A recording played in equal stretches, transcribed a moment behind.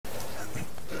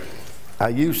I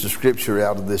used the scripture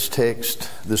out of this text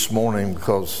this morning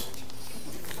because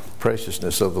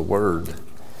preciousness of the word.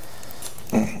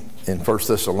 In 1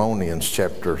 Thessalonians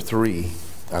chapter 3,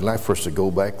 I'd like for us to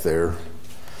go back there.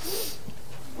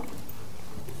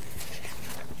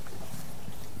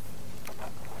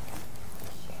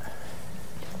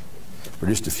 For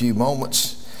just a few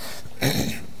moments,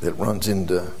 that runs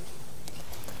into...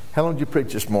 How long did you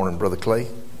preach this morning, Brother Clay?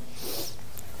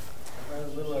 I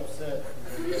was a little upset.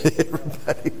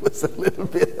 Everybody was a little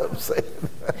bit upset.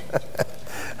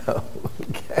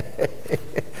 Okay.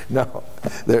 No,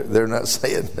 they're not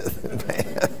saying nothing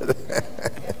bad.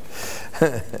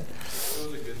 That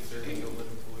was a good sermon.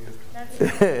 For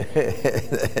you.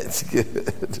 That's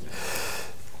good.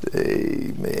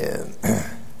 Amen.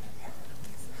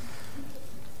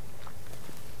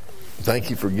 Thank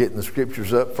you for getting the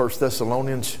scriptures up. 1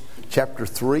 Thessalonians chapter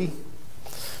 3. I'm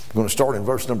going to start in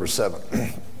verse number 7.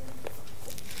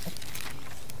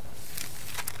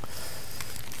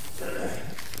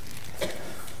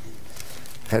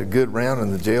 Had a good round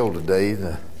in the jail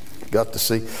today. Got to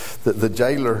see the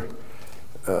jailer.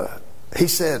 He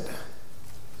said,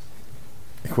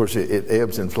 of course it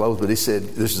ebbs and flows, but he said,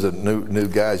 this is a new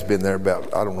guy. He's been there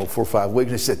about, 4 or 5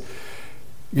 weeks. And he said,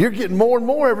 you're getting more and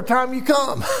more every time you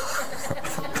come.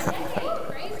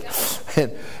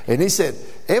 and he said,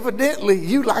 evidently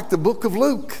you like the book of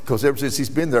Luke, because ever since he's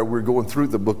been there, we're going through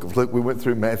the book of Luke. We went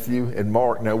through Matthew and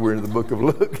Mark. Now we're in the book of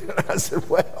Luke. I said,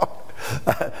 well,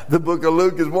 the book of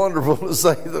Luke is wonderful, to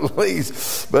say the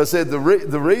least. But I said the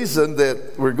reason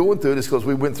that we're going through it is because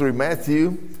we went through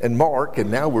Matthew and Mark,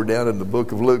 and now we're down in the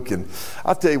book of Luke. And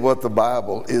I'll tell you what, the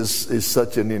Bible is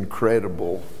such an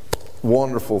incredible,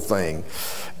 wonderful thing.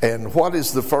 And what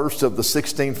is the first of the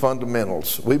 16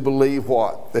 fundamentals? We believe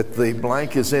what? That the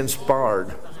blank is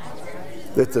inspired.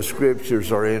 That the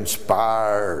scriptures are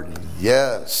inspired.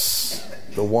 Yes.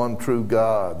 The one true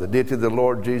God. The deity of the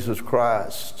Lord Jesus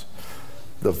Christ.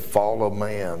 The fall of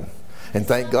man. And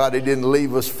thank God He didn't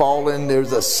leave us fallen.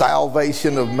 There's a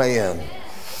salvation of man.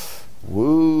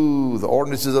 Woo. The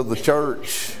ordinances of the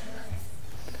church.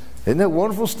 Isn't that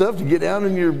wonderful stuff to get down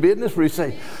in your business where you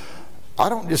say, I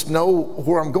don't just know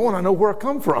where I'm going, I know where I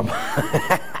come from.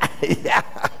 Yeah.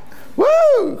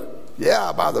 Woo!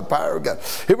 Yeah, by the power of God.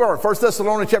 Here we are in 1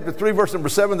 Thessalonians chapter 3, verse number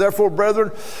 7. Therefore,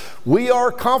 brethren, we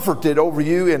are comforted over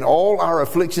you in all our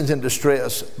afflictions and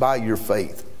distress by your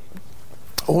faith.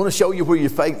 I want to show you where your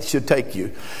faith should take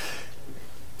you.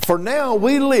 For now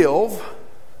we live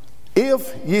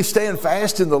if you stand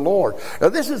fast in the Lord. Now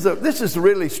this is a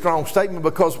really strong statement,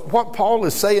 because what Paul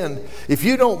is saying, if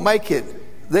you don't make it,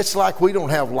 that's like we don't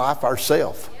have life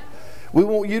ourselves. We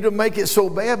want you to make it so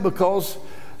bad, because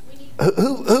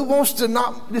who wants to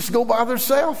not just go by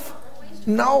themselves?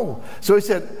 No. So he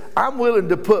said, I'm willing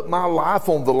to put my life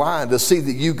on the line to see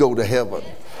that you go to heaven.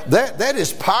 That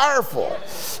is powerful.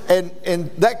 And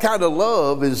that kind of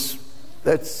love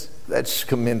that's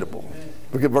commendable.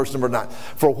 Look at verse number 9.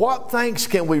 For what thanks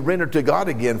can we render to God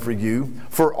again for you,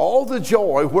 for all the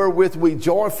joy wherewith we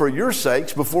joy for your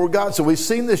sakes before God? So we've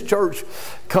seen this church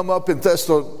come up in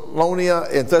Thessalonica,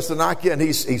 and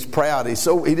he's proud. He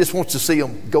just wants to see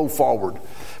them go forward.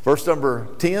 Verse number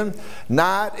 10,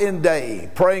 night and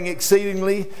day, praying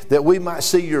exceedingly that we might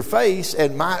see your face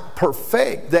and might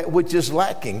perfect that which is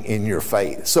lacking in your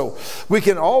faith. So we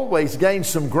can always gain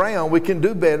some ground. We can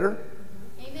do better.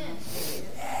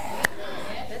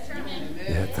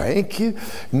 Yeah, thank you.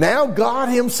 Now God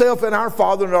Himself and our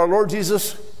Father and our Lord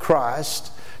Jesus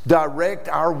Christ direct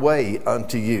our way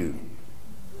unto you.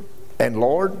 And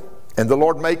the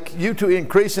Lord make you to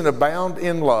increase and abound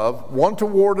in love, one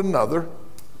toward another,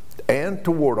 and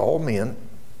toward all men,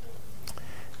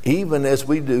 even as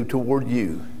we do toward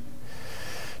you.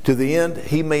 To the end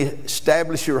He may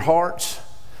establish your hearts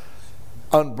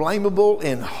unblameable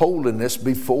in holiness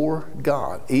before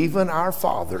God, even our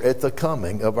Father, at the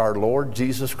coming of our Lord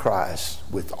Jesus Christ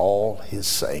with all His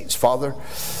saints. Father,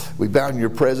 we bow in your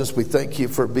presence. We thank you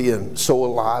for being so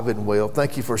alive and well.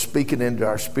 Thank you for speaking into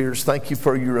our spirits. Thank you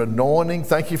for your anointing.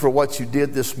 Thank you for what you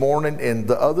did this morning in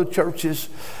the other churches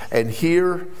and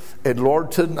here. And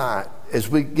Lord, tonight, as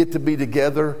we get to be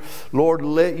together, Lord,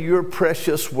 let your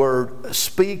precious word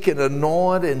speak and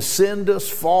anoint and send us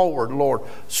forward, Lord,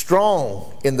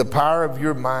 strong in the power of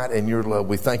your might and your love.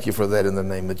 We thank you for that in the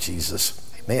name of Jesus.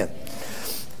 Amen.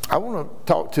 I want to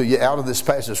talk to you out of this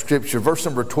passage of Scripture, verse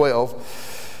number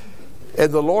 12.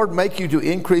 And the Lord make you to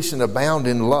increase and abound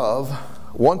in love,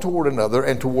 one toward another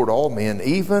and toward all men,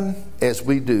 even as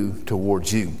we do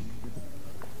towards you.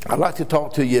 I'd like to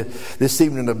talk to you this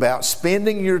evening about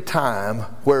spending your time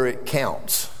where it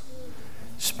counts.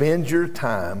 Spend your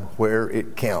time where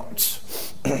it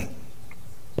counts.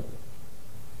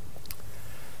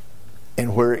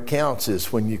 And where it counts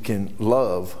is when you can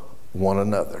love one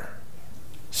another.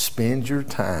 Spend your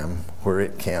time where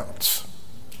it counts.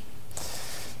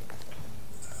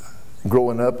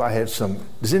 Growing up, I had some...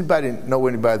 Does anybody know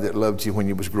anybody that loved you when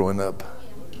you was growing up?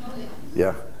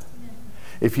 Yeah.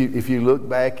 If you look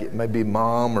back, it may be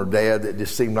mom or dad that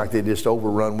just seemed like they just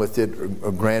overrun with it,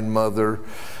 or grandmother,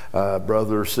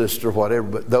 brother or sister,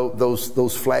 whatever. But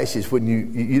those flashes when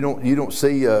you don't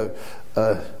see a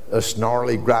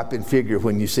snarly, griping figure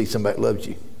when you see somebody that loves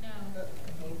you. No.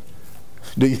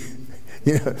 Do you?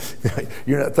 You know,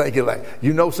 you're not thinking like,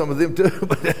 you know some of them too.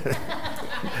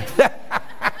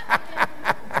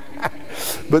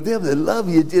 But them that love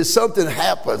you, just something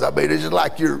happens. I mean, it's just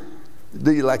like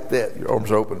do you like that? Your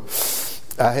arms are open.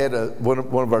 I had one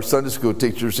of our Sunday school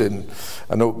teachers, and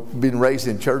I know being raised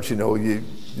in church, you know, you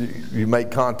make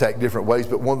contact different ways.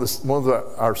 But one of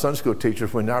our Sunday school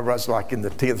teachers, when I was like in the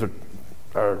 10th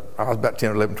or I was about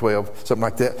 10 or 11, 12, something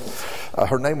like that,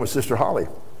 her name was Sister Holly.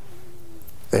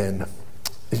 And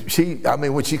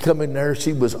when she come in there,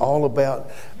 she was all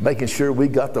about making sure we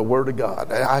got the Word of God.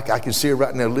 I can see her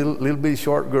right now, little bitty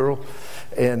short girl,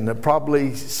 and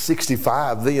probably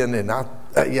 65 then, and that's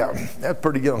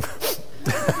pretty young.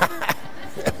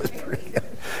 That was pretty young.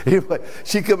 Anyway,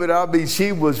 she come in.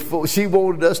 She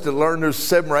wanted us to learn. There's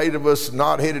 7 or 8 of us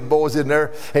knot-headed boys in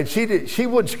there, and she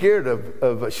wasn't scared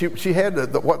of. She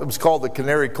had what was called the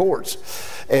Canary Courts,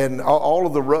 and all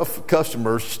of the rough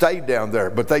customers stayed down there,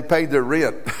 but they paid their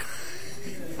rent.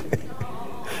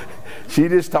 She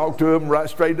just talked to them right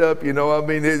straight up, you know. I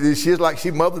mean, she's like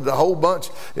she mothered the whole bunch,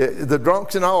 the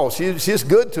drunks and all. She's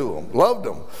good to them, loved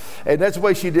them, and that's the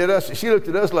way she did us. She looked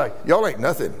at us like, y'all ain't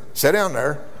nothing. Sit down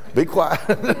there. Be quiet.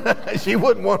 She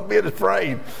wouldn't want to be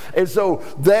afraid. And so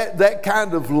that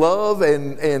kind of love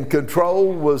and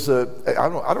control was, I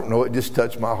don't know, it just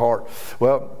touched my heart.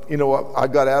 Well, you know what? I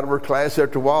got out of her class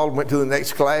after a while and went to the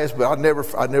next class, but I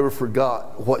never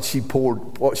forgot what she poured,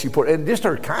 and just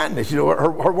her kindness, you know,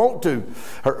 her want to.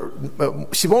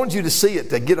 She wanted you to see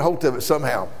it, to get a hold of it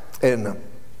somehow. And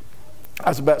I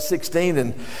was about 16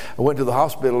 and I went to the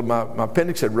hospital. My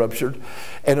appendix had ruptured.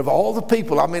 And of all the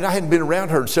people, I mean, I hadn't been around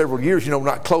her in several years, you know,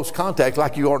 not close contact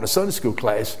like you are in a Sunday school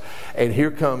class. And here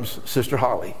comes Sister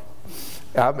Holly.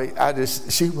 I mean,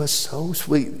 she was so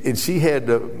sweet. And she had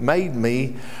made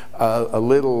me a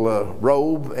little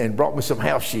robe and brought me some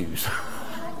house shoes.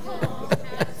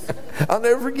 I'll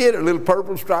never forget it. A little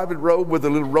purple striped robe with a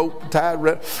little rope tied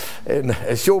around. And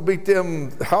she'll beat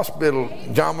them hospital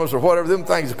pajamas or whatever them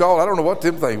things are called. I don't know what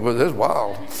them things was. It's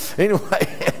wild. Anyway,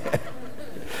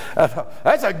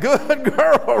 that's a good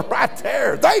girl right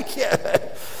there. Thank you.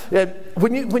 And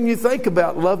when you think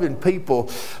about loving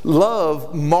people,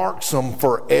 love marks them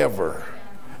forever.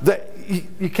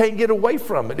 You can't get away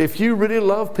from it. If you really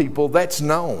love people, that's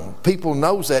known. People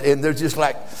knows that, and they're just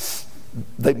like,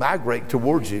 they migrate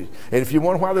towards you. And if you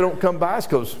wonder why they don't come by, it's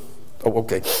because,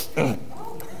 okay.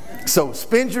 So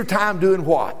spend your time doing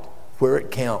what? Where it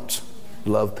counts.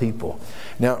 Love people.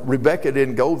 Now, Rebecca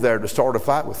didn't go there to start a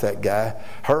fight with that guy.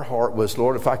 Her heart was,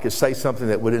 Lord, if I could say something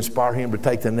that would inspire him to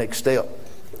take the next step.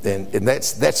 And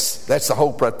that's the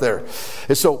hope right there.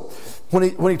 And so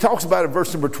when he talks about it in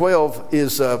verse number 12,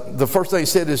 is the first thing he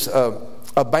said is,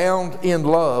 abound in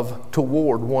love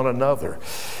toward one another.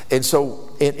 And so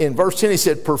in verse 10 he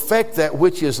said, perfect that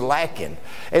which is lacking.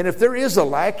 And if there is a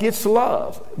lack, it's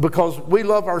love, because we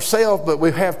love ourselves, but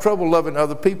we have trouble loving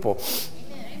other people.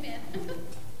 Amen.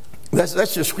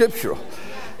 That's just scriptural.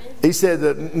 He said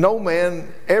that no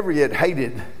man ever yet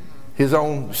hated his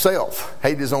own self,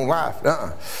 hate his own life.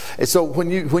 And so when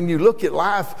you look at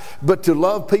life, but to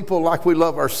love people like we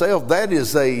love ourselves,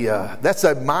 that's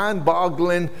a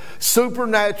mind-boggling,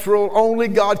 supernatural, only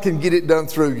God can get it done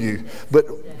through you. But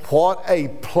what a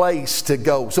place to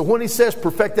go. So when he says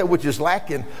perfect that which is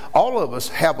lacking, all of us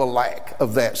have a lack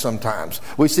of that sometimes.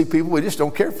 We see people we just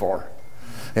don't care for.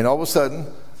 And all of a sudden,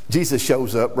 Jesus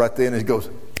shows up right then and he goes,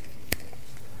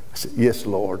 I said, yes,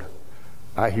 Lord,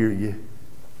 I hear you.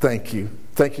 Thank you.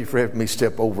 Thank you for having me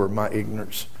step over my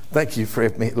ignorance. Thank you for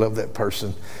having me love that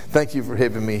person. Thank you for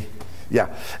having me.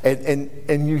 Yeah.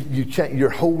 And you change,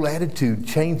 your whole attitude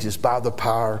changes by the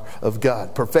power of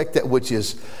God. Perfect that which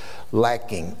is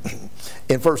lacking.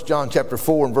 In 1 John chapter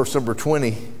 4 and verse number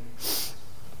 20.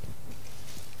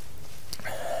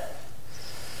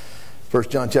 1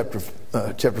 John chapter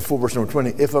 4 verse number 20.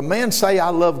 If a man say I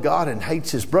love God and hates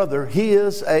his brother, he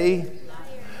is a...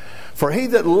 For he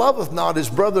that loveth not his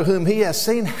brother whom he hath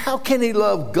seen, how can he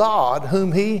love God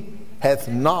whom he hath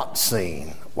not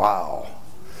seen? Wow.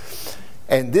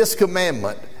 And this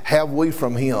commandment have we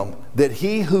from him, that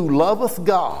he who loveth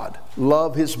God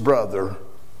love his brother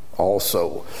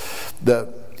also.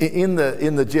 In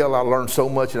the jail, I learned so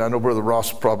much, and I know Brother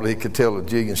Ross probably could tell a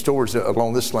jillion stories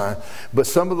along this line. But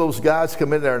some of those guys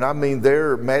come in there, and I mean,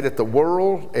 they're mad at the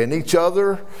world and each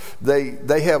other.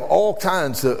 They have all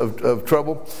kinds of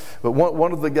trouble. But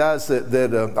one of the guys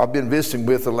that I've been visiting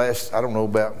with the last, I don't know,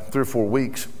 about 3 or 4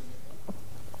 weeks,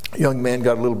 a young man,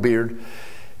 got a little beard,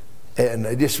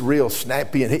 and just real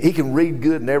snappy, and he can read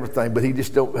good and everything, but he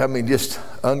just just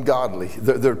ungodly.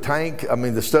 Their tank,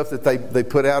 the stuff that they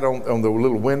put out on the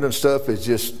little window and stuff is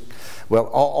just, well,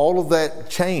 all of that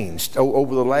changed.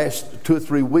 Over the last 2 or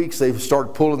 3 weeks, they've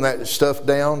started pulling that stuff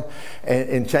down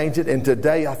and change it. And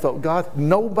today I thought, God,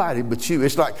 nobody but you.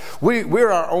 It's like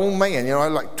we're our own man,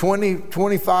 like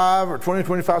 2025 or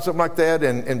 2025, something like that,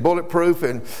 and bulletproof,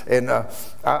 and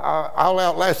I'll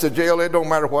outlast the jail. It don't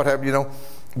matter what happens,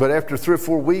 But after 3 or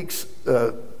 4 weeks,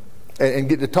 and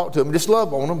get to talk to them, just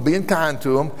love on them, being kind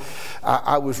to them,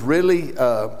 I was really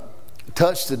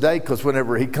touched today, because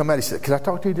whenever he come out, he said, "Can I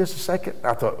talk to you just a second?"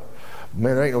 I thought,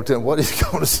 man, I ain't no telling what he's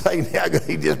going to say now.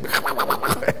 He just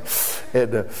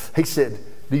and he said,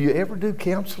 "Do you ever do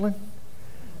counseling?"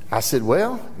 I said,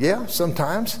 "Well, yeah,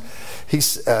 sometimes."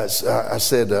 I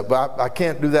said, "But I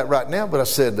can't do that right now." But I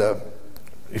said,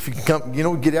 if you can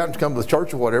come, get out and come to the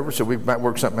church or whatever, so we might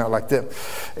work something out like that.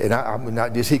 And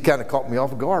he kind of caught me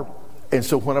off guard. And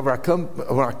so when I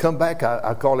come back,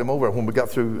 I called him over when we got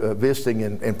through visiting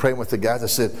and praying with the guys. I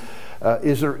said,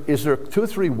 is there 2 or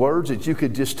 3 words that you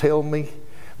could just tell me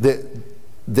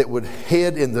that would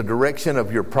head in the direction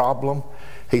of your problem?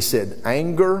 He said,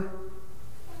 anger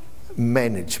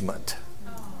management.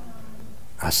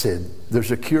 I said, there's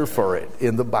a cure for it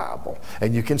in the Bible.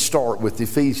 And you can start with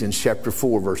Ephesians chapter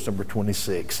 4, verse number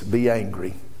 26. Be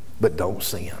angry, but don't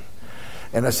sin.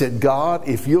 And I said, God,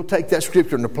 if you'll take that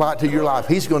scripture and apply it to your life,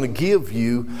 he's going to give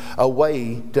you a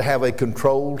way to have a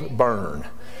controlled burn.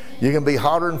 You can be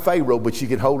hotter than Pharaoh, but you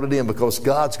can hold it in, because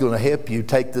God's going to help you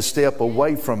take the step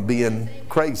away from being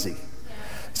crazy.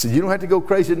 So you don't have to go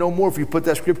crazy no more if you put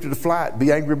that scripture to flight.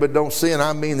 Be angry but don't sin.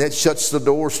 That shuts the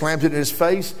door, slams it in his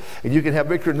face, and you can have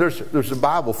victory. And there's a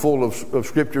Bible full of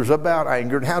scriptures about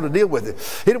anger and how to deal with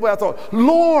it. Anyway, I thought,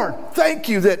 Lord, thank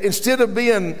you that instead of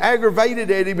being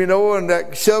aggravated at him,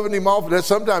 and shoving him off, that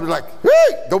sometimes like,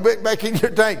 hey, go back in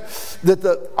your tank.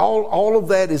 That all of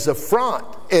that is a front,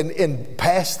 and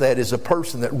past that is a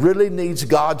person that really needs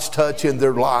God's touch in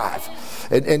their life.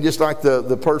 And just like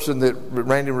the person that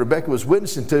Randy and Rebecca was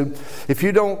witnessing to, if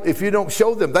you don't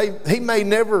show them, he may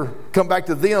never come back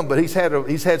to them, but he's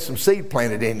had some seed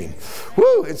planted in him.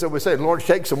 Woo! And so we say, Lord,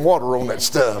 shake some water on that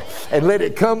stuff and let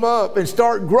it come up and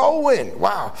start growing.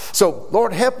 Wow! So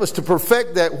Lord, help us to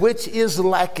perfect that which is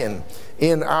lacking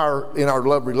in our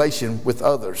love relation with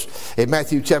others. In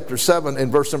Matthew chapter 7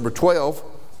 and verse number 12.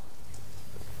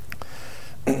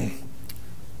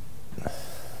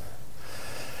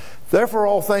 Therefore,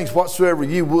 all things whatsoever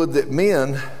you would that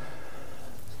men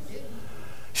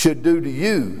should do to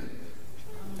you.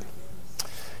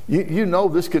 You know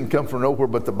this couldn't come from nowhere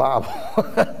but the Bible.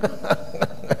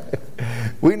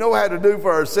 We know how to do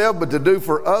for ourselves, but to do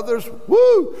for others,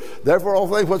 woo! Therefore, all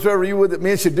things whatsoever you would that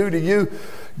men should do to you,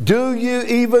 do you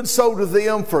even so to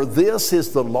them, for this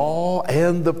is the law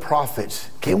and the prophets.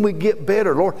 Can we get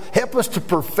better? Lord, help us to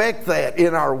perfect that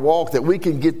in our walk, that we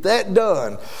can get that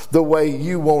done the way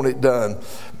you want it done.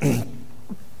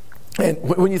 And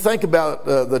when you think about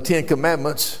the 10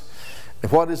 Commandments,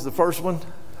 what is the first one?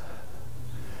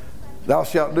 Thou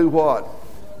shalt do what?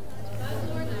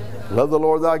 Love the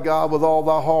Lord thy God with all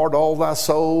thy heart, all thy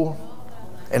soul,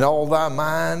 and all thy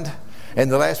mind. And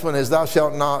the last one is thou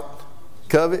shalt not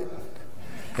covet.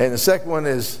 And the second one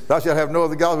is thou shalt have no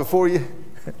other gods before you.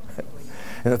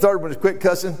 And the third one is quit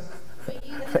cussing.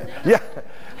 Yeah.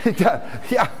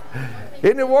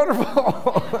 Isn't it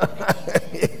wonderful?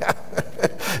 Yeah.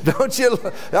 Don't you?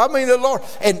 The Lord.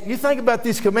 And you think about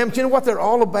these commandments, you know what they're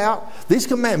all about? These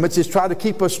commandments is try to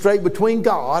keep us straight between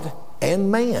God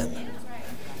and man.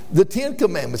 The 10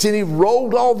 Commandments. And he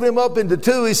rolled all of them up into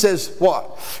 2. He says,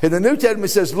 what? In the New Testament,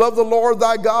 it says, love the Lord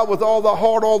thy God with all thy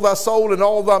heart, all thy soul, and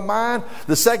all thy mind.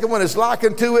 The second one is like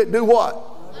unto it, do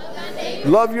what?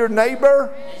 Love your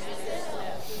neighbor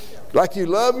like you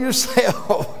love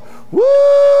yourself.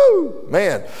 Woo!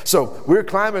 Man, so we're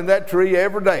climbing that tree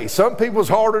every day. Some people's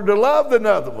harder to love than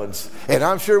other ones. And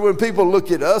I'm sure when people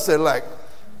look at us, they're like,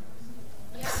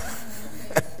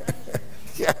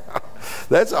 yeah.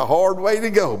 That's a hard way to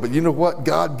go. But you know what?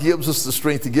 God gives us the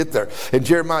strength to get there. In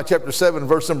Jeremiah chapter 7,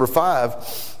 verse number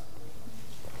 5,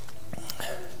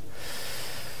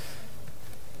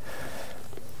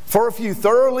 For if you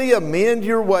thoroughly amend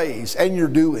your ways and your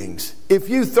doings, if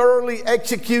you thoroughly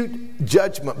execute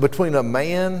judgment between a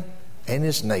man and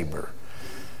his neighbor.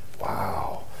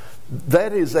 Wow.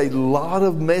 That is a lot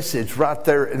of message right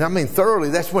there. And I mean, thoroughly,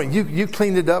 that's when you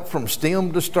clean it up from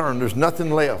stem to stern. There's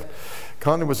nothing left.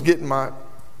 Connie was getting my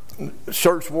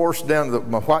shirts washed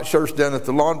my white shirts down at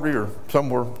the laundry or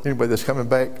somewhere, anybody that's coming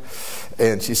back.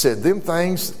 And she said, them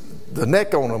things, the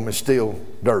neck on them is still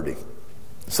dirty.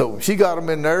 So she got them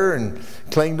in there and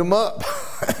cleaned them up.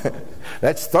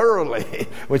 That's thoroughly.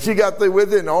 When she got through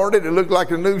with it and ironed it, it looked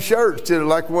like a new shirt instead of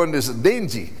like one that's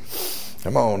dingy.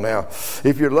 Come on now.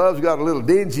 If your love's got a little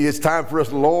dingy, it's time for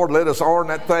us, Lord, let us iron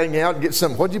that thing out and get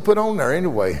some. What'd you put on there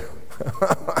anyway?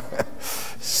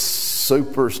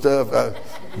 Super stuff.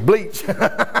 Bleach.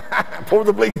 Pour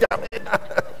the bleach out.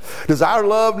 Does our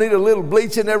love need a little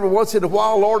bleaching every once in a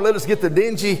while? Lord, let us get the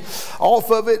dingy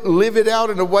off of it, live it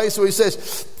out in a way. So he says,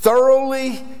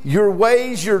 thoroughly your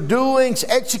ways, your doings,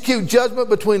 execute judgment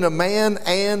between a man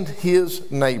and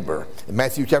his neighbor. In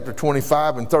Matthew chapter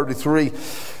 25 and 33,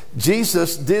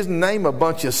 Jesus didn't name a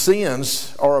bunch of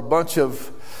sins or a bunch of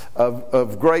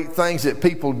great things that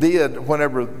people did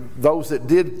whenever those that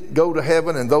did go to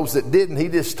heaven and those that didn't. He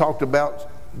just talked about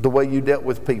the way you dealt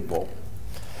with people.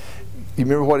 You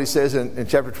remember what he says in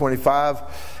chapter 25?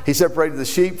 He separated the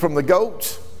sheep from the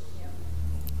goats.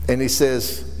 And he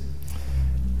says,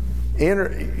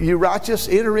 you righteous,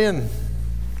 enter in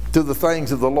to the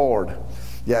things of the Lord.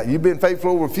 Yeah, you've been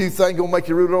faithful over a few things, going to make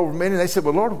you rule over many. And they said,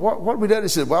 well, Lord, what have we done? He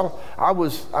said, well, I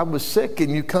was sick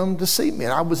and you come to see me.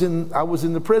 And I was in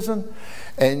the prison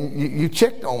and you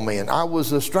checked on me. And I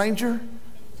was a stranger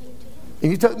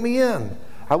and you took me in.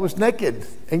 I was naked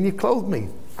and you clothed me.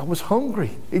 I was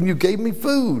hungry and you gave me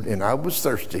food, and I was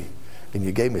thirsty and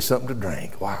you gave me something to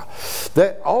drink. Wow.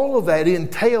 All of that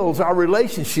entails our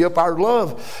relationship, our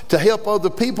love to help other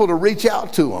people, to reach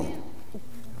out to them.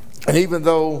 And even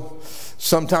though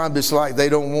sometimes it's like they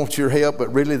don't want your help,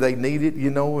 but really they need it,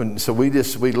 and so we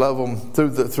love them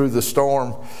through the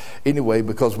storm anyway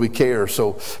because we care.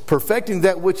 So perfecting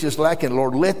that which is lacking,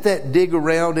 Lord, let that dig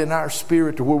around in our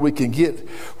spirit to where we can get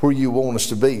where you want us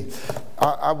to be.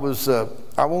 I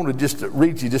wanted just to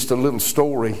read you just a little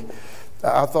story.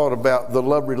 I thought about the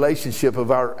love relationship of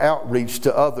our outreach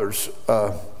to others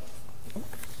out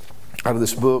of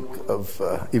this book of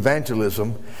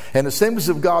evangelism. An Assemblies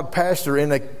of God pastor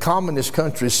in a communist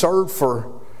country served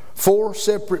for 4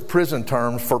 separate prison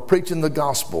terms for preaching the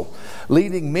gospel,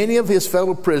 leading many of his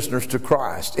fellow prisoners to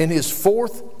Christ. In his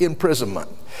 4th imprisonment,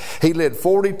 he led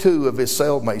 42 of his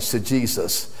cellmates to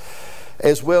Jesus,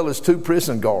 as well as 2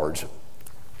 prison guards.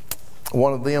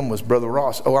 One of them was Brother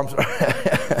Ross. Oh, I'm sorry.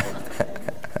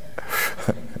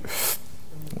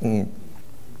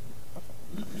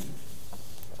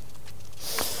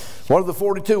 One of the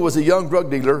 42 was a young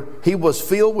drug dealer. He was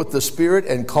filled with the Spirit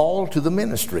and called to the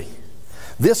ministry.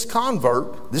 This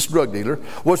convert, this drug dealer,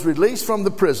 was released from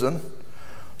the prison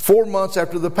 4 months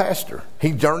after the pastor.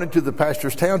 He journeyed to the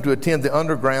pastor's town to attend the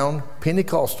underground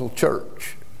Pentecostal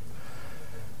church.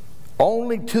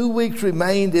 Only 2 weeks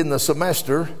remained in the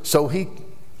semester, so he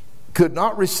could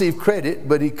not receive credit,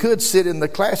 but he could sit in the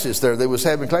classes there. They was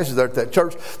having classes there at that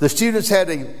church. The students had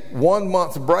a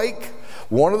 1-month break.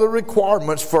 One of the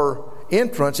requirements for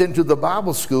entrance into the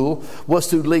Bible school was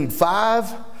to lead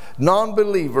 5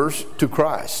 non-believers to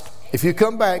Christ. If you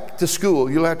come back to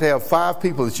school, you'll have to have 5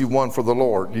 people that you won for the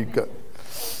Lord. You got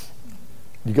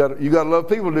to love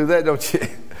people to do that, don't you?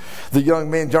 The young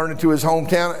man journeyed to his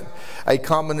hometown, a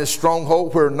communist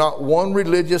stronghold where not one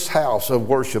religious house of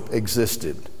worship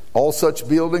existed. All such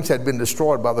buildings had been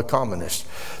destroyed by the communists.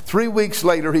 3 weeks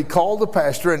later, he called the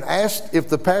pastor and asked if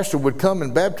the pastor would come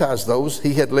and baptize those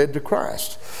he had led to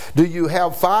Christ. Do you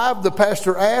have 5? The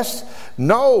pastor asked.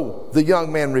 No, the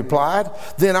young man replied.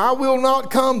 Then I will not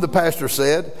come, the pastor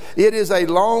said. It is a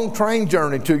long train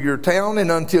journey to your town, and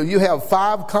until you have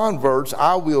 5 converts,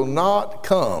 I will not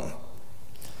come.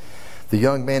 The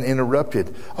young man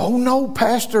interrupted. Oh no,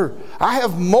 pastor, I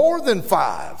have more than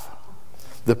 5.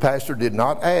 The pastor did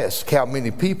not ask how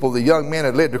many people the young man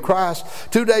had led to Christ.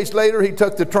 2 days later, he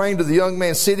took the train to the young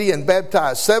man's city and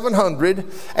baptized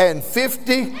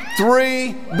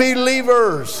 753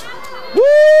 believers.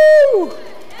 Woo!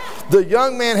 The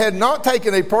young man had not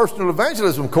taken a personal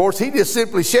evangelism course. He just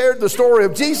simply shared the story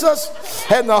of Jesus,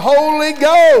 and the Holy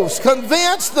Ghost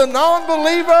convinced the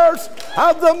non-believers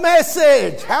of the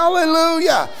message.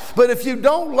 Hallelujah. But if you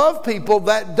don't love people,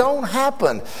 that don't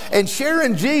happen. And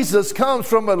sharing Jesus comes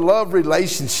from a love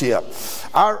relationship.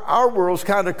 Our world's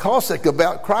kind of caustic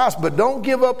about Christ, but don't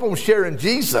give up on sharing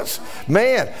Jesus.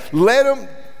 Man, let them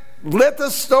Let the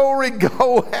story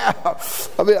go out.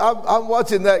 I mean, I'm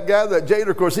watching that guy, that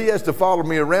jailer. Of course, he has to follow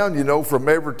me around, from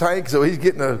every tank. So he's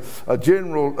getting a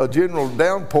general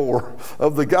downpour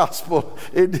of the gospel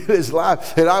into his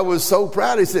life. And I was so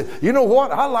proud. He said, "You know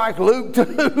what? I like Luke too."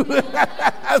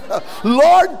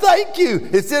 Lord, thank you.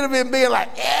 Instead of him being like,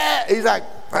 "Yeah," he's like,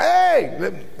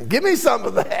 "Hey, give me some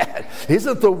of that."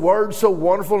 Isn't the word so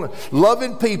wonderful?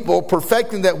 Loving people,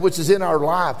 perfecting that which is in our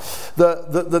life.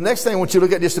 The next thing I want you to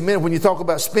look at just a minute when you talk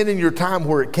about spending your time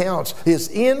where it counts is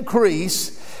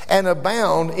increase and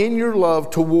abound in your love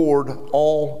toward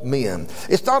all men.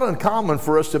 It's not uncommon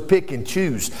for us to pick and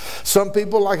choose. Some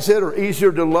people, like I said, are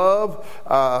easier to love,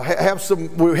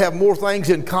 we have more things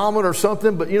in common or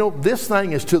something, but this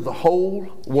thing is to the whole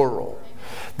world.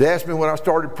 They asked me when I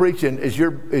started preaching, is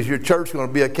your church going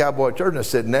to be a cowboy church? And I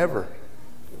said, never.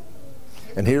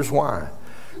 And here's why.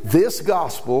 This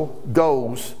gospel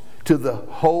goes to the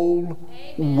whole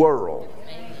world.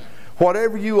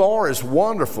 Whatever you are is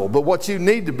wonderful, but what you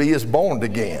need to be is born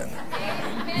again.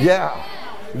 Yeah.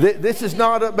 This is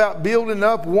not about building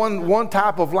up one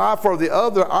type of life or the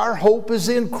other. Our hope is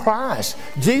in Christ.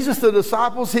 Jesus, the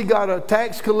disciples, he got a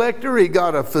tax collector, he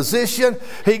got a physician,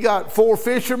 he got 4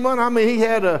 fishermen. I mean, he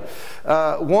had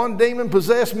one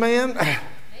demon-possessed man.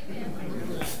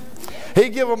 He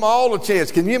gave them all a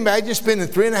chance. Can you imagine spending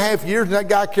 3.5 years and that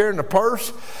guy carrying a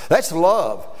purse? That's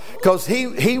love. Because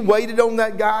he waited on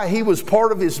that guy. He was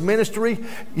part of his ministry.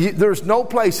 There's no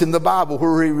place in the Bible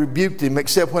where he rebuked him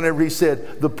except whenever he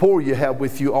said, "The poor you have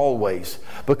with you always."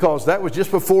 Because that was just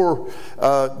before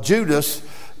Judas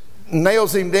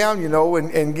nails him down,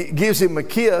 and gives him a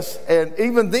kiss. And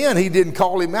even then he didn't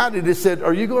call him out. He just said,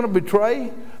 "Are you going to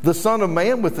betray the Son of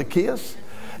Man with a kiss?"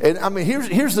 And I mean,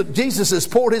 Jesus has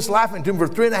poured his life into him for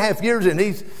 3.5 years, and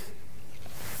he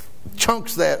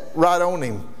chunks that right on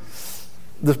him.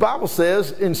 The Bible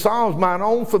says in Psalms, "Mine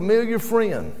own familiar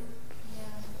friend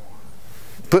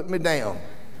put me down."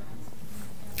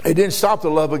 It didn't stop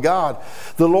the love of God.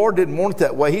 The Lord didn't want it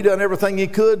that way. He done everything he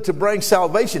could to bring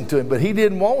salvation to him, but he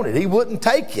didn't want it. He wouldn't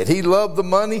take it. He loved the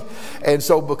money, and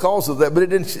so because of that, but it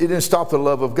didn't stop the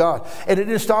love of God. And it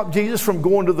didn't stop Jesus from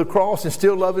going to the cross and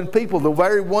still loving people. The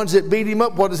very ones that beat him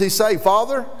up, what does he say?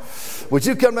 "Father, would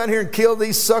you come down here and kill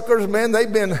these suckers? Man,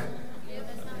 they've been..."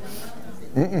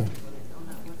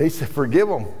 He said, "Forgive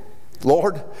them,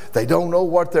 Lord. They don't know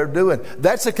what they're doing."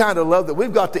 That's the kind of love that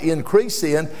we've got to increase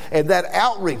in, and that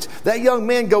outreach. That young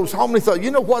man goes home and he thought,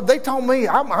 "You know what? They told me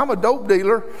I'm a dope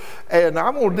dealer, and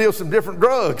I'm going to deal some different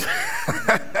drugs.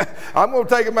 I'm going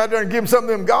to take them out there and give them some of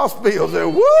them gospel pills."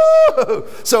 And woo!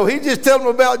 So he just telling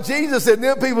them about Jesus, and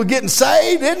them people getting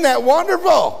saved. Isn't that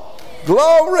wonderful?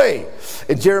 Glory!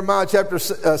 In Jeremiah chapter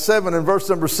 7 and verse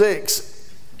number 6.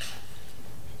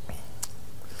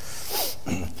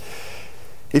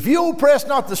 "If you oppress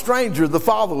not the stranger, the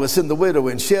fatherless, and the widow,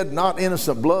 and shed not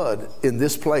innocent blood in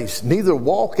this place, neither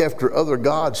walk after other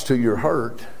gods to your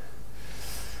hurt,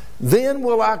 then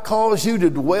will I cause you to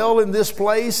dwell in this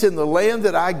place in the land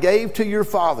that I gave to your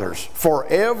fathers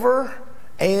forever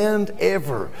and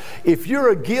ever." If you're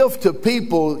a gift to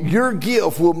people, your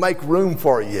gift will make room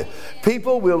for you.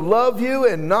 People will love you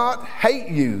and not hate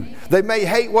you. They may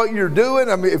hate what you're doing.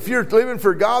 I mean, if you're living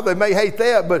for God, they may hate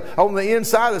that, but on the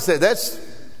inside, they say,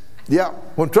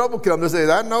 when trouble comes, they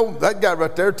say, "I know that guy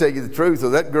right there tell you the truth," or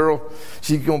 "That girl,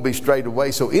 she's going to be straight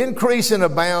away." So increase and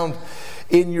abound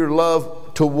in your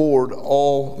love toward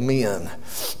all men.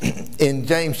 In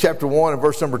James chapter 1 and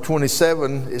verse number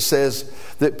 27, it says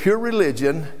that pure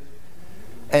religion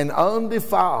and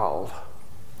undefiled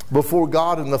before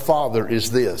God and the Father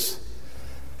is this: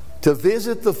 to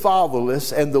visit the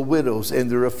fatherless and the widows in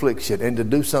their affliction, and to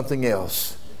do something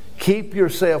else. Keep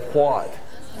yourself what?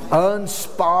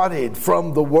 Unspotted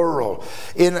from the world.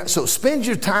 So spend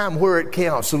your time where it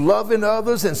counts, loving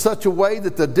others in such a way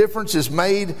that the difference is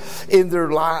made in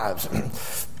their lives.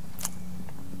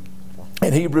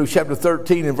 In Hebrews chapter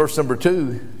 13 and verse number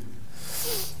 2,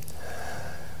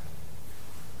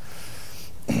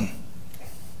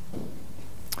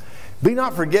 "Be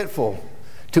not forgetful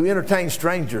to entertain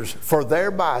strangers, for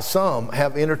thereby some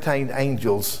have entertained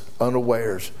angels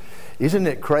unawares." Isn't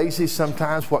it crazy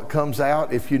sometimes what comes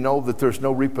out if you know that there's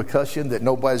no repercussion, that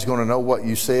nobody's going to know what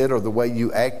you said or the way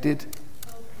you acted?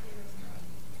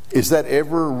 Is that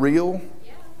ever real?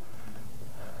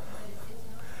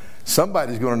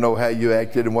 Somebody's going to know how you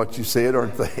acted and what you said,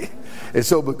 aren't they? And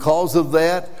so because of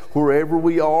that, wherever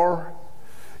we are,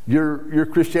 your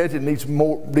Christianity needs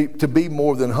to be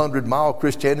more than 100-mile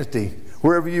Christianity.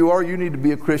 Wherever you are, you need to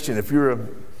be a Christian. If you're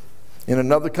in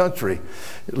another country.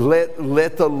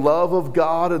 Let the love of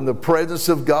God and the presence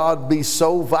of God be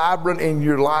so vibrant in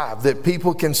your life that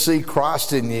people can see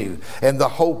Christ in you and the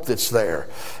hope that's there.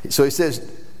 So he says,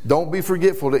 don't be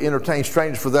forgetful to entertain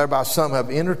strangers, for thereby some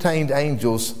have entertained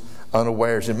angels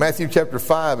unawares. In Matthew chapter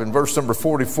 5 and verse number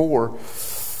 44,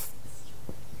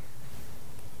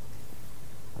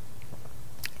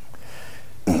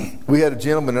 we had a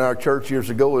gentleman in our church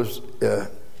years ago.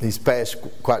 He's passed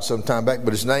quite some time back,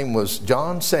 but his name was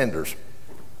John Sanders.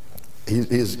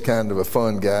 He's kind of a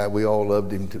fun guy. We all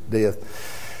loved him to death.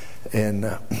 And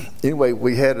anyway,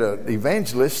 we had an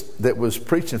evangelist that was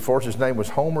preaching for us. His name was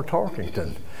Homer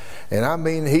Tarkington. And I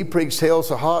mean, he preached hell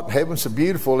so hot and heaven so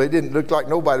beautiful, it didn't look like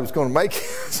nobody was going to make it.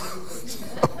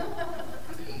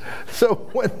 So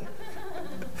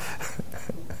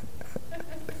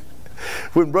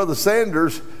when Brother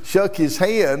Sanders shook his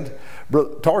hand,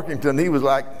 Brother Tarkington, he was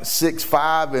like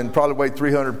 6'5" and probably weighed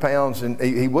 300 pounds. And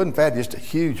he wasn't fat, just a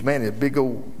huge man. He had a big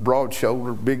old broad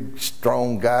shoulder, big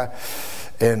strong guy.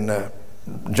 And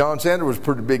John Sanders was a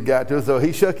pretty big guy too. So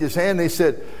he shook his hand and he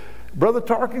said, Brother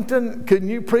Tarkington, can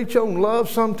you preach on love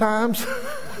sometimes?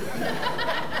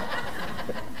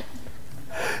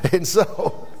 And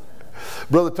so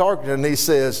Brother Tarkington, he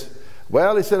says,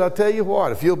 well, he said, I'll tell you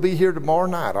what, if you'll be here tomorrow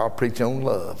night, I'll preach on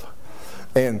love.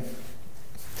 And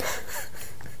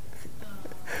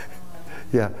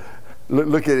yeah,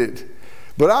 look at it.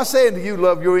 But I say unto you,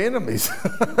 love your enemies.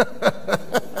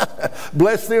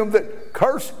 Bless them that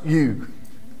curse you.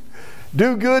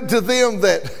 Do good to them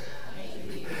that.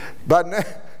 But now,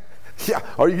 yeah,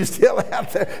 are you still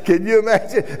out there? Can you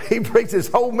imagine? He preached his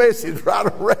whole message right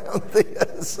around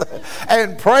this.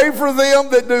 And pray for them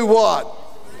that do what?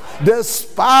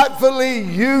 Despitefully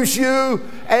use you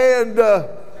and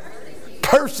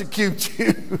persecute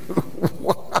you.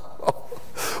 Wow.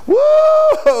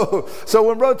 Whoa! So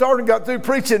when Brother Tarkington got through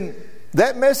preaching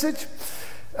that message,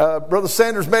 Brother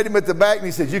Sanders met him at the back and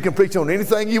he said, you can preach on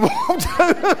anything you want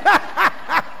to.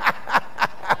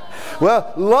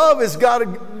 Well, love has got to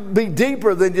be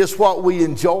deeper than just what we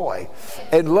enjoy.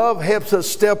 And love helps us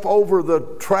step over the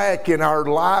track in our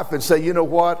life and say, you know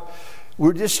what?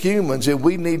 We're just humans and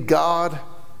we need God.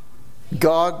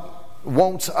 God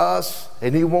wants us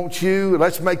and He wants you.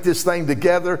 Let's make this thing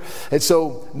together. And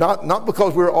so not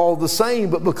because we're all the same,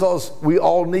 but because we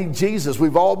all need Jesus.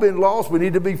 We've all been lost. We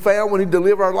need to be found. We need to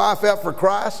live our life out for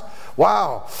Christ.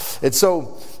 Wow. And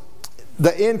so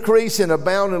the increase and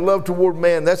abound in love toward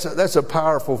man, that's a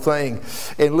powerful thing.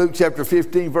 In Luke chapter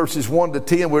 15, verses 1 to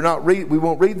 10, we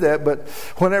won't read that, but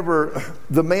whenever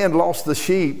the man lost the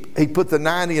sheep, he put the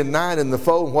 99 in the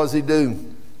fold, and what does he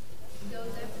do?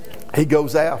 He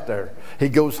goes out there. He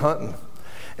goes hunting.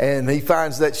 And he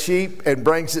finds that sheep and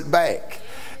brings it back.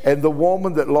 And the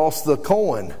woman that lost the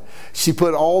coin, she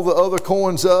put all the other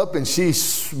coins up and she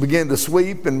began to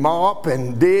sweep and mop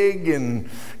and dig and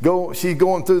go. She's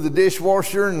going through the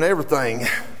dishwasher and everything.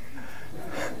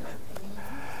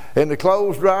 And the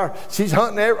clothes dryer. She's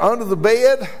hunting under the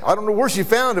bed. I don't know where she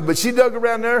found it, but she dug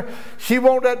around there. She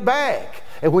wanted that back.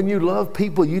 And when you love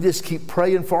people, you just keep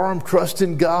praying for them,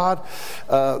 trusting God.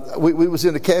 We was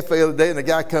in a cafe the other day and a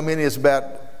guy come in. He was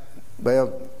about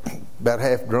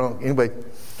half drunk. Anyway,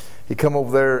 he come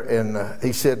over there and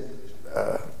he said,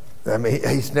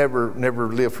 he's never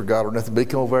lived for God or nothing, but he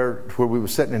came over there to where we were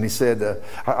sitting and he said,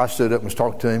 I stood up and was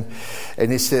talking to him,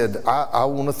 and he said, I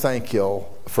want to thank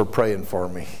y'all for praying for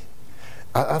me.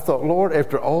 I thought, Lord,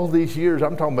 after all these years,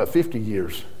 I'm talking about 50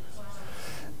 years.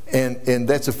 And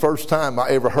that's the first time I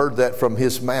ever heard that from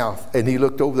his mouth. And he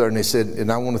looked over there and he said, and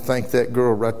I want to thank that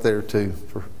girl right there too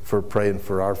for praying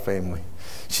for our family.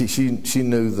 She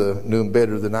knew him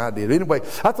better than I did. Anyway,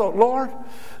 I thought, Lord,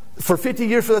 for 50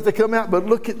 years for that to come out, but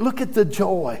look at the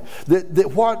joy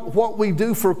that what we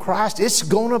do for Christ, it's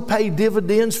going to pay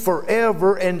dividends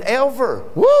forever and ever.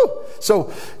 Woo!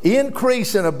 So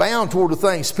increase and abound toward the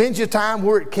thing. Spend your time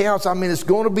where it counts. I mean, it's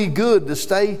going to be good to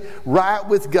stay right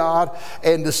with God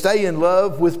and to stay in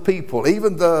love with people,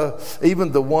 even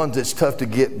the ones that's tough to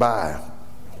get by.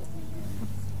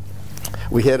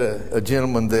 We had a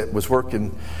gentleman that was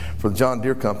working for the John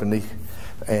Deere company.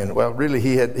 And well, really,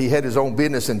 he had his own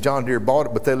business, and John Deere bought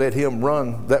it, but they let him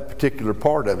run that particular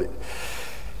part of it.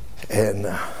 And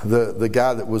the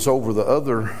guy that was over the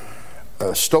other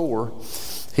store,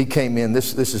 he came in.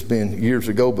 This has been years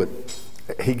ago, but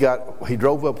he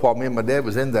drove up while me and my dad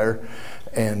was in there,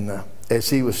 and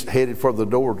as he was headed for the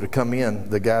door to come in,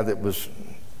 the guy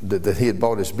that he had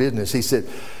bought his business, he said,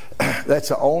 "That's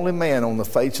the only man on the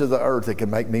face of the earth that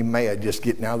can make me mad just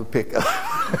getting out of the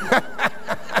pickup."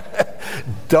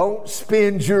 Don't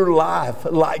spend your life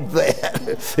like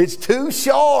that. It's too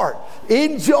short.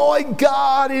 Enjoy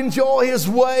God. Enjoy His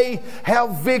way.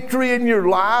 Have victory in your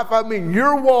life. I mean,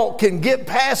 your walk can get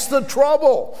past the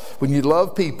trouble. When you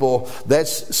love people,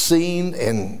 that's seen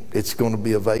and it's going to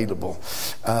be available.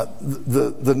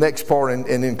 The next part,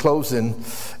 and in closing,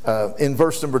 in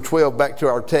verse number 12, back to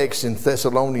our text in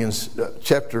Thessalonians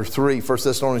chapter 3, 1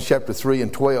 Thessalonians chapter 3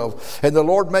 and 12. And the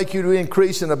Lord make you to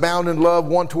increase and abound in love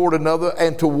one toward another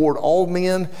and toward all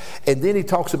men. And then he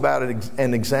talks about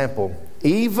an example.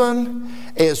 Even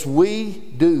as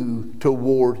we do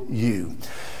toward you.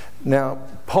 Now,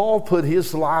 Paul put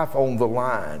his life on the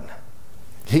line.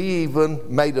 He even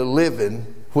made a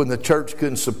living when the church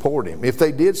couldn't support him. If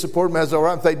they did support him, that's all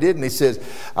right. If they didn't, he says,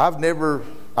 I've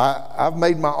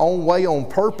made my own way on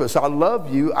purpose. I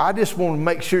love you. I just want to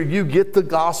make sure you get the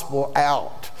gospel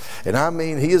out. And I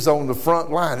mean, he is on the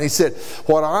front line. He said,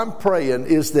 what I'm praying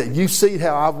is that you see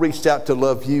how I've reached out to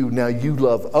love you. Now you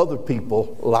love other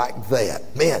people like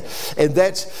that. Man, and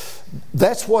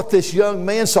that's what this young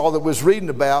man saw that was reading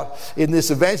about in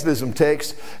this evangelism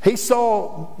text. He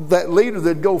saw that leader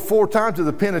that'd go 4 times to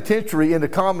the penitentiary in the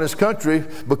communist country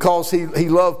because he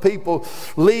loved people,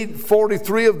 lead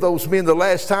 43 of those men the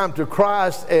last time to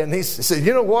Christ. And he said,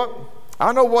 you know what?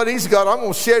 I know what he's got. I'm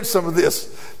going to share some of this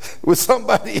with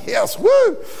somebody else.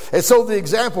 Woo! And so the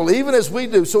example, even as we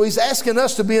do. So he's asking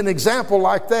us to be an example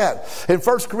like that. In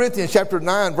 1 Corinthians chapter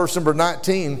 9, verse number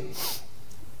 19...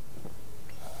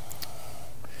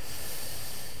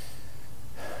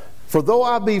 For though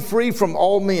I be free from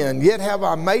all men, yet have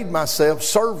I made myself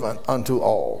servant unto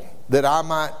all, that I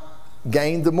might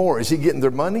gain the more. Is he getting their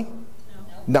money?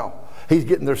 No. He's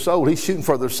getting their soul. He's shooting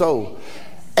for their soul.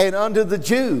 And unto the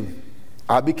Jew,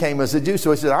 I became as a Jew.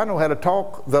 So he said, I know how to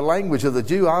talk the language of the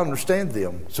Jew. I understand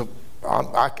them. So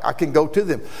I can go to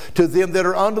them. To them that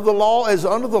are under the law as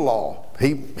under the law.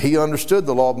 He understood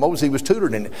the law of Moses. He was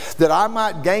tutored in it. That I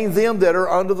might gain them that are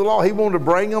under the law. He wanted to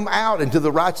bring them out into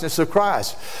the righteousness of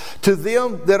Christ. To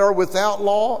them that are without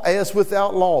law as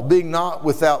without law. Being not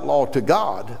without law to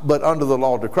God, but under the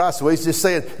law to Christ. So he's just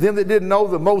saying, them that didn't know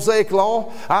the Mosaic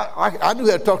law, I knew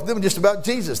how to talk to them just about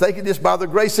Jesus. They could just, by the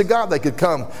grace of God, they could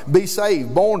come, be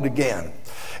saved, born again.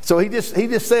 So he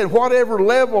just said, whatever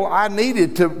level I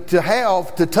needed to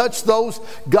have to touch those,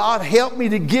 God help me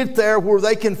to get there where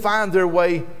they can find their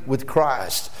way with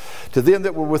Christ. To them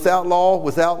that were without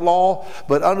law,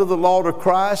 but under the law to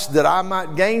Christ, that I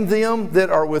might gain them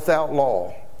that are without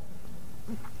law.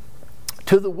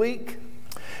 To the weak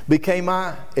became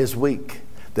I as weak,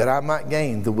 that I might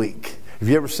gain the weak. Have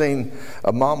you ever seen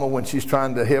a mama when she's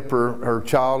trying to help her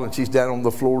child and she's down on the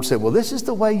floor and say, well, this is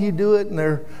the way you do it,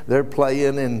 and they're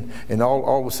playing and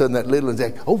all of a sudden that little one's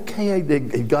like, okay,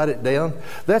 he got it down.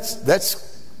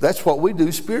 That's what we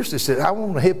do spiritually. Said, I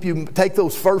want to help you take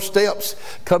those first steps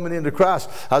coming into Christ.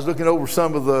 I was looking over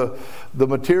some of the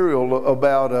material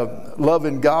about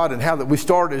loving God and how that we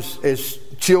start as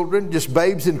children, just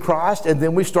babes in Christ, and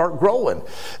then we start growing.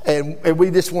 And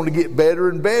we just want to get better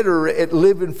and better at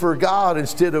living for God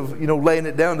instead of, laying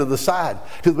it down to the side.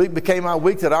 To the weak became I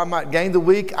weak, that I might gain the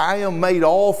weak. I am made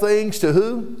all things to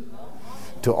who?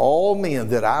 To all men,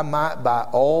 that I might by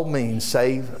all means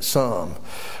save some.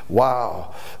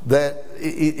 Wow. That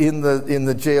in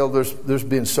the jail, there's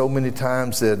been so many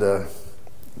times that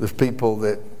there's people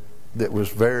that was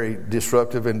very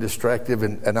disruptive and distractive,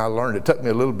 and I learned. It took me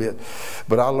a little bit,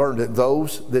 but I learned that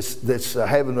those that's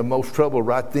having the most trouble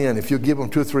right then, if you give them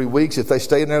 2 or 3 weeks, if they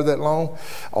stay in there that long,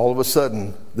 all of a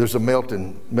sudden there's a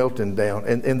melting down,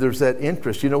 and there's that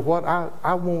interest. You know what?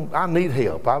 I need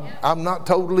help. I'm not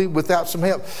totally without some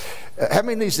help. How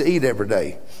many needs to eat every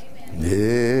day?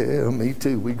 Yeah, me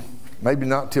too. Maybe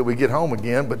not till we get home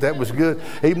again, but that was good.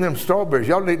 Even them strawberries.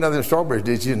 Y'all didn't eat none of them strawberries,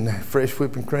 did you? And fresh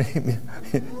whipping cream.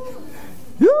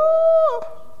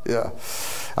 Yeah.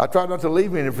 I tried not to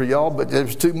leave any for y'all, but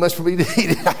there's too much for me to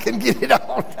eat. I can get it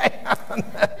all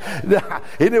down.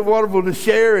 Isn't it wonderful to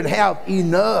share and have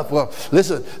enough? Well,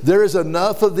 listen, there is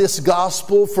enough of this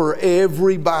gospel for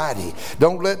everybody.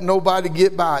 Don't let nobody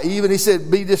get by. Even he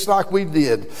said, be just like we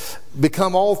did.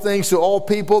 Become all things to all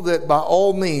people, that by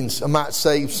all means I might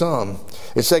save some.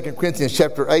 In 2 Corinthians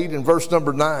chapter 8 and verse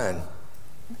number 9.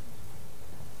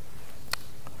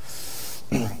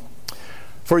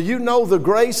 For you know the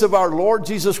grace of our Lord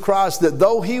Jesus Christ, that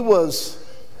though he was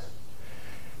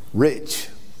rich,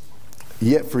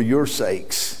 yet for your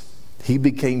sakes he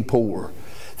became poor,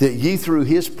 that ye through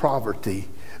his poverty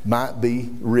might be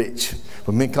rich.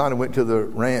 When me and Connie went to the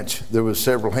ranch, there was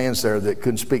several hands there that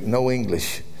couldn't speak no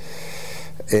English.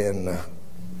 And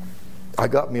I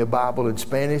got me a Bible in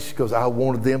Spanish because I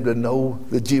wanted them to know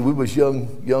that we was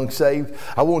young saved.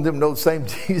 I wanted them to know the same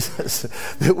Jesus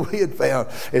that we had found.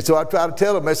 And so I tried to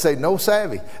tell them, they say, no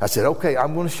savvy. I said, okay,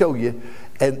 I'm going to show you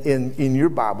in your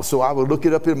Bible. So I would look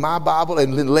it up in my Bible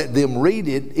and then let them read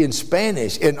it in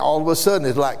Spanish. And all of a sudden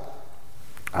it's like,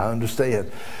 I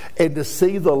understand. And to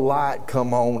see the light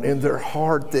come on in their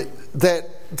heart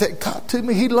that God to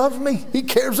me, He loves me. He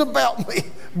cares about me.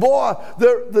 Boy,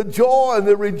 the joy and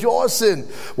the rejoicing.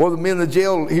 One of the men in the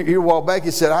jail here a while back,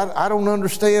 he said, I don't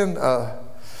understand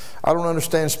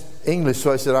English.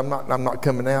 So I said, I'm not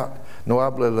coming out. No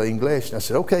hablo English. And I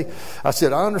said, okay. I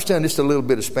said, I understand just a little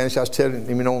bit of Spanish. I was telling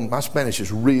him, my Spanish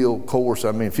is real coarse.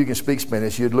 I mean, if you can speak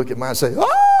Spanish, you'd look at mine and say,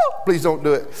 oh, please don't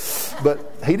do it.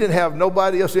 But he didn't have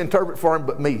nobody else to interpret for him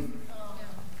but me.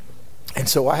 And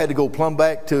so I had to go plumb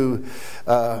back to,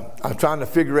 I'm trying to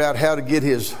figure out how to get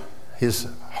his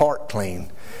heart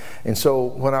clean. And so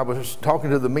when I was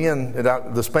talking to the men,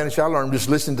 the Spanish I learned, just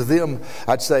listening to them,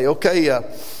 I'd say, okay,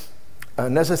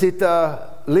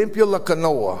 necesita limpio la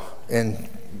canoa. And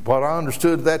what I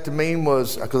understood that to mean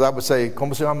was, because I would say,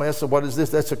 ¿Cómo se llama eso? What is this?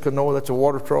 That's a canoa, that's a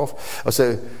water trough. I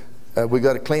say, we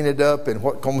got to clean it up. And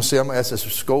what, ¿Cómo se llama? Esa es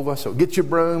escoba. So get your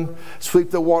broom,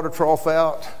 sweep the water trough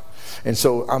out. And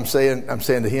so I'm saying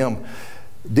to him,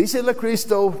 dícele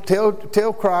Cristo,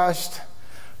 tell Christ,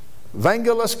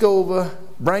 venga la escoba,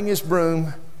 bring his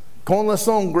broom, con la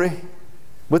sangre,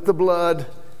 with the blood,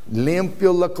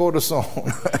 limpio la corazón.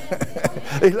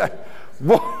 He's like,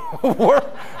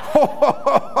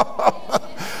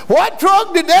 what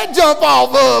truck did that jump off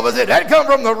of? I said, that come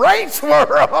from the race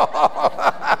world.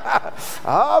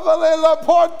 Abre la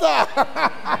puerta.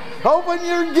 Open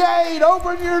your gate.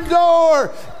 Open your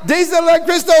door. Dícele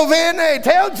Cristo viene.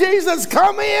 Tell Jesus,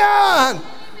 come in.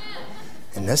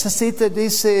 And necesita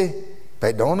dice,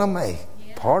 perdóname.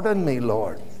 Pardon me,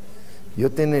 Lord. Yo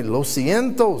tiene lo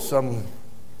siento. I'm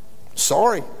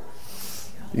sorry.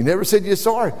 You never said you're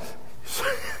sorry.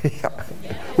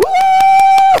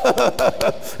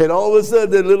 And all of a sudden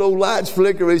the little lights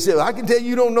flicker. He said, I can tell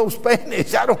you don't know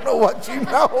Spanish. I don't know what you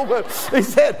know. But he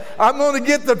said, I'm going to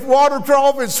get the water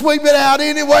trough and sweep it out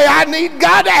anyway. I need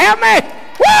God to help me.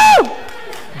 Woo!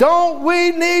 Don't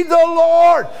we need the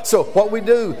Lord? So what we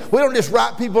do, we don't just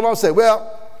write people on and say,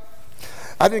 well,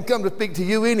 I didn't come to speak to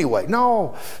you anyway.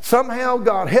 No, somehow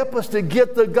God help us to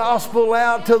get the gospel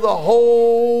out to the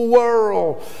whole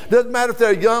world. Doesn't matter if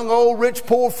they're young, old, rich,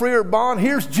 poor, free or bond.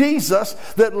 Here's Jesus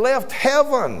that left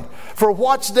heaven for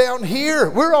what's down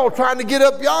here. We're all trying to get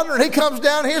up yonder, and He comes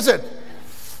down here and said,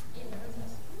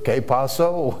 ¿Qué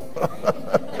pasó?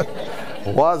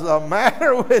 What's the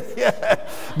matter with you?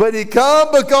 But He come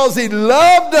because He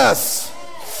loved us.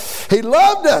 He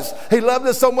loved us. He loved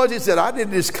us so much, He said, I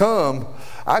didn't just come.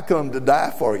 I come to die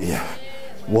for you.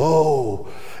 Whoa.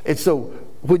 And so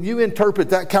when you interpret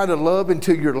that kind of love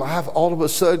into your life, all of a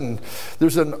sudden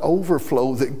there's an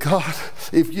overflow that God,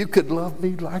 if you could love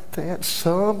me like that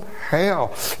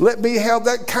somehow, let me have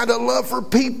that kind of love for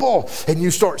people. And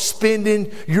you start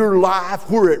spending your life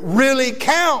where it really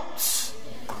counts.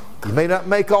 You may not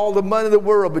make all the money in the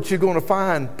world, but you're going to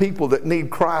find people that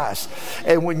need Christ.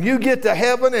 And when you get to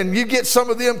heaven and you get some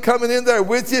of them coming in there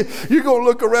with you, you're going to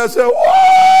look around and say,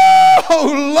 whoa,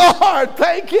 Lord,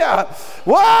 thank you.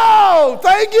 Whoa,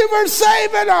 thank you for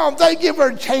saving them. Thank you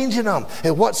for changing them.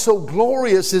 And what's so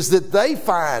glorious is that they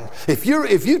find, if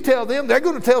you tell them, they're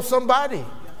going to tell somebody.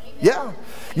 Yeah.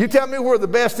 You tell me where the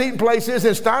best eating place is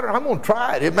in Steiner, I'm going to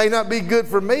try it. It may not be good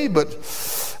for me,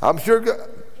 but I'm sure.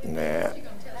 Nah.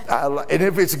 And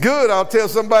if it's good, I'll tell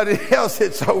somebody else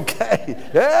it's okay.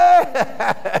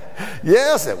 Yeah.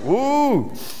 Yes.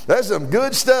 Woo. That's some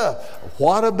good stuff.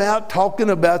 What about talking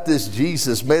about this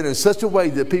Jesus, man, in such a way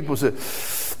that people say,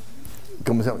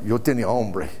 yo tengo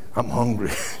hambre. I'm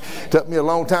hungry. It took me a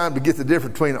long time to get the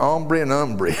difference between hambre and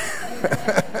hambre.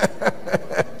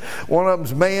 One of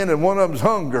them's man and one of them's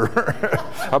hunger.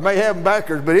 I may have them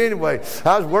backwards, but anyway,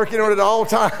 I was working on it all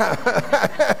the time.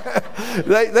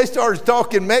 They started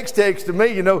talking Mextex to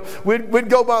me. You know, we'd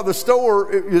go by the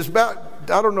store. It was about,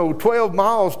 12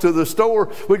 miles to the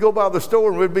store. We'd go by the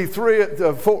store and we'd be three of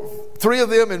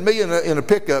them and me in a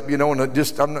pickup, you know, and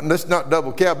that's not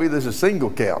double cab either, this is a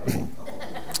single cab.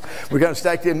 We got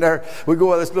stacked in there. We go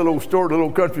by this little store,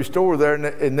 little country store there,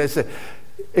 and they say,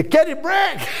 Kenny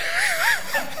Breck!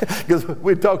 Because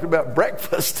we talked about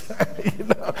breakfast. You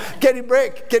know, Kenny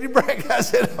Breck. I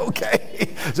said, okay.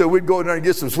 So we'd go in there and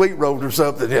get some sweet rolls or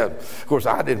something. Yeah. Of course,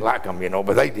 I didn't like them, you know,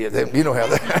 but they did. You know how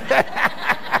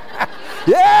that.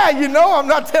 Yeah, you know I'm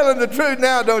not telling the truth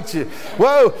now, don't you?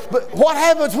 Whoa, but what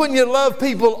happens when you love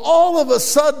people? All of a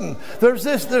sudden,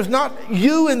 there's not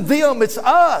you and them, it's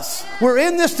us. We're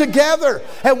in this together,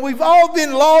 and we've all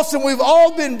been lost, and we've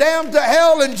all been damned to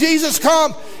hell, and Jesus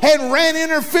come and ran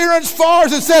interference for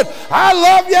us and said, I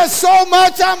love you so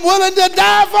much, I'm willing to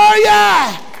die for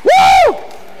you. Woo!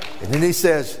 And then he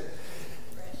says,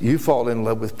 you fall in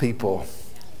love with people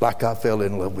like I fell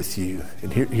in love with you.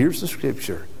 And here's the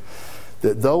scripture.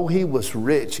 That though he was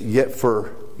rich, yet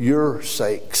for your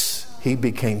sakes he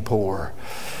became poor.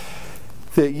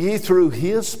 That ye through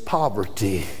his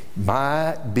poverty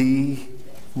might be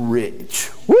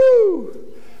rich. Woo!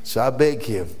 So I beg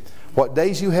you, what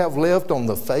days you have left on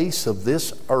the face of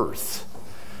this earth,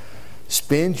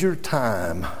 spend your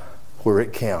time where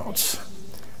it counts.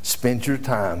 Spend your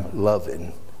time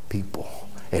loving people.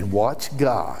 And watch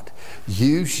God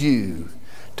use you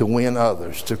to win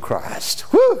others to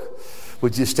Christ. Woo!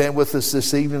 Would you stand with us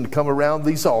this evening to come around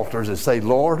these altars and say,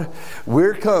 Lord,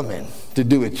 we're coming to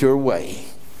do it your way.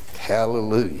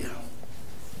 Hallelujah.